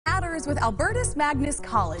Partners with Albertus Magnus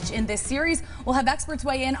College. In this series, we'll have experts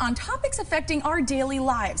weigh in on topics affecting our daily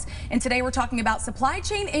lives. And today we're talking about supply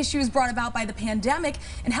chain issues brought about by the pandemic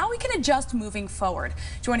and how we can adjust moving forward.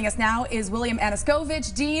 Joining us now is William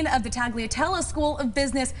Anaskovich, Dean of the Tagliatella School of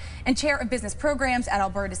Business and Chair of Business Programs at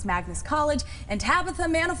Albertus Magnus College, and Tabitha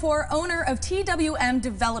Manifor, owner of TWM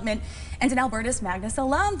Development and an Albertus Magnus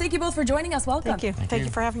alum. Thank you both for joining us. Welcome. Thank you. Thank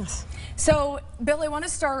you for having us. So, Bill, I want to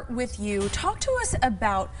start with you. Talk to us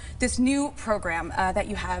about this new program that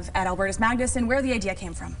you have at Albertus Magnus and where the idea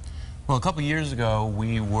came from. Well, a couple years ago,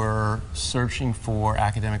 we were searching for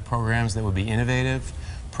academic programs that would be innovative,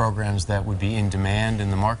 programs that would be in demand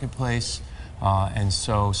in the marketplace, and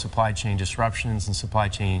so supply chain disruptions and supply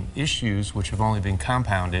chain issues, which have only been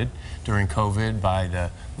compounded during COVID by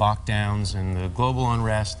the lockdowns and the global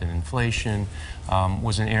unrest and inflation,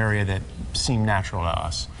 was an area that seemed natural to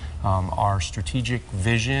us. Our strategic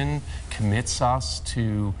vision commits us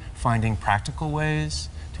to finding practical ways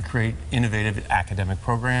to create innovative academic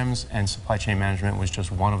programs, and supply chain management was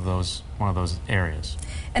just one of those areas.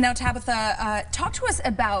 And now, Tabitha, talk to us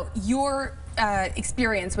about your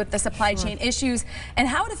experience with the supply chain issues and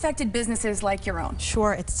how it affected businesses like your own.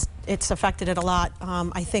 Sure, it's affected it a lot.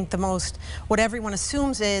 I think what everyone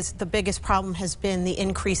assumes is the biggest problem has been the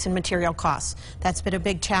increase in material costs. That's been a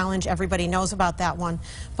big challenge. Everybody knows about that one.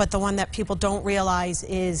 But the one that people don't realize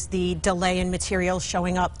is the delay in materials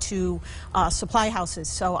showing up to supply houses.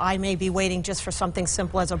 So I may be waiting just for something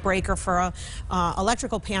simple as a breaker for a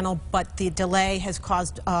electrical panel, but the delay has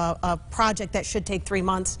caused a project that should take 3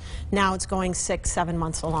 months. Now it's going 6-7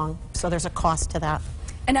 months along. So there's a cost to that.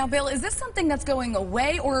 And now, Bill, is this something that's going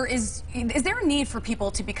away, or is there a need for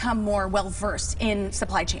people to become more well-versed in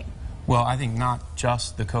supply chain? Well, I think not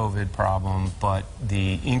just the COVID problem, but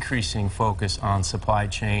the increasing focus on supply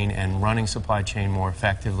chain and running supply chain more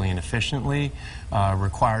effectively and efficiently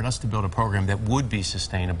required us to build a program that would be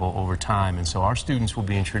sustainable over time. And so our students will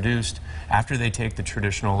be introduced, after they take the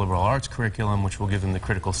traditional liberal arts curriculum, which will give them the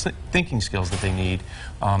critical thinking skills that they need.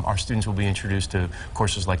 Our students will be introduced to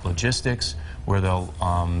courses like logistics, where they'll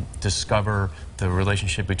discover the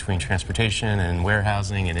relationship between transportation and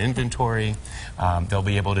warehousing and inventory. They'll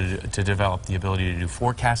be able to develop the ability to do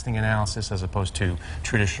forecasting analysis as opposed to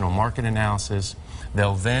traditional market analysis.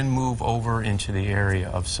 They'll then move over into the area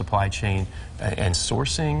of supply chain and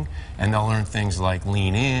sourcing, and they'll learn things like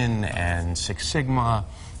Lean In and Six Sigma,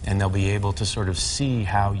 and they'll be able to sort of see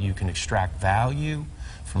how you can extract value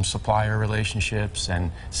from supplier relationships and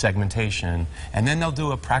segmentation. And then they'll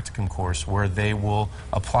do a practicum course where they will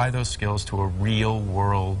apply those skills to a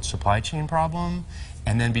real-world supply chain problem,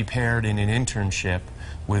 and then be paired in an internship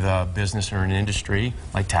with a business or an industry,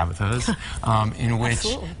 like Tabitha's, in which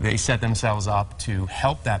they set themselves up to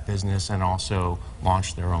help that business and also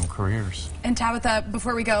launch their own careers. And Tabitha,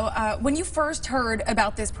 before we go, when you first heard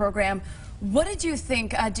about this program, what did you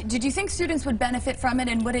think? Did you think students would benefit from it,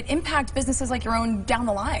 and would it impact businesses like your own down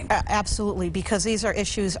the line? Absolutely, because these are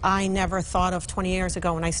issues I never thought of 20 years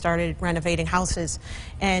ago when I started renovating houses.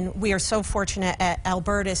 And we are so fortunate at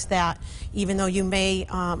Albertus that even though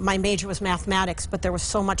my major was mathematics, but there was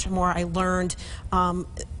so much more I learned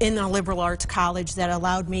in a liberal arts college that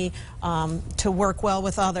allowed me to work well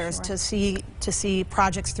with others, to see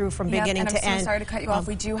projects through from beginning to end. I'm so sorry to cut you off.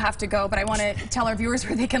 We do have to go, but I want to tell our viewers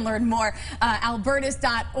where they can learn more.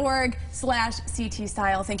 Albertus.org/CT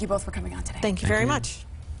Style. Thank you both for coming on today. Thank you very much.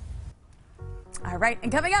 All right, and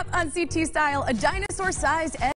coming up on CT Style, a dinosaur-sized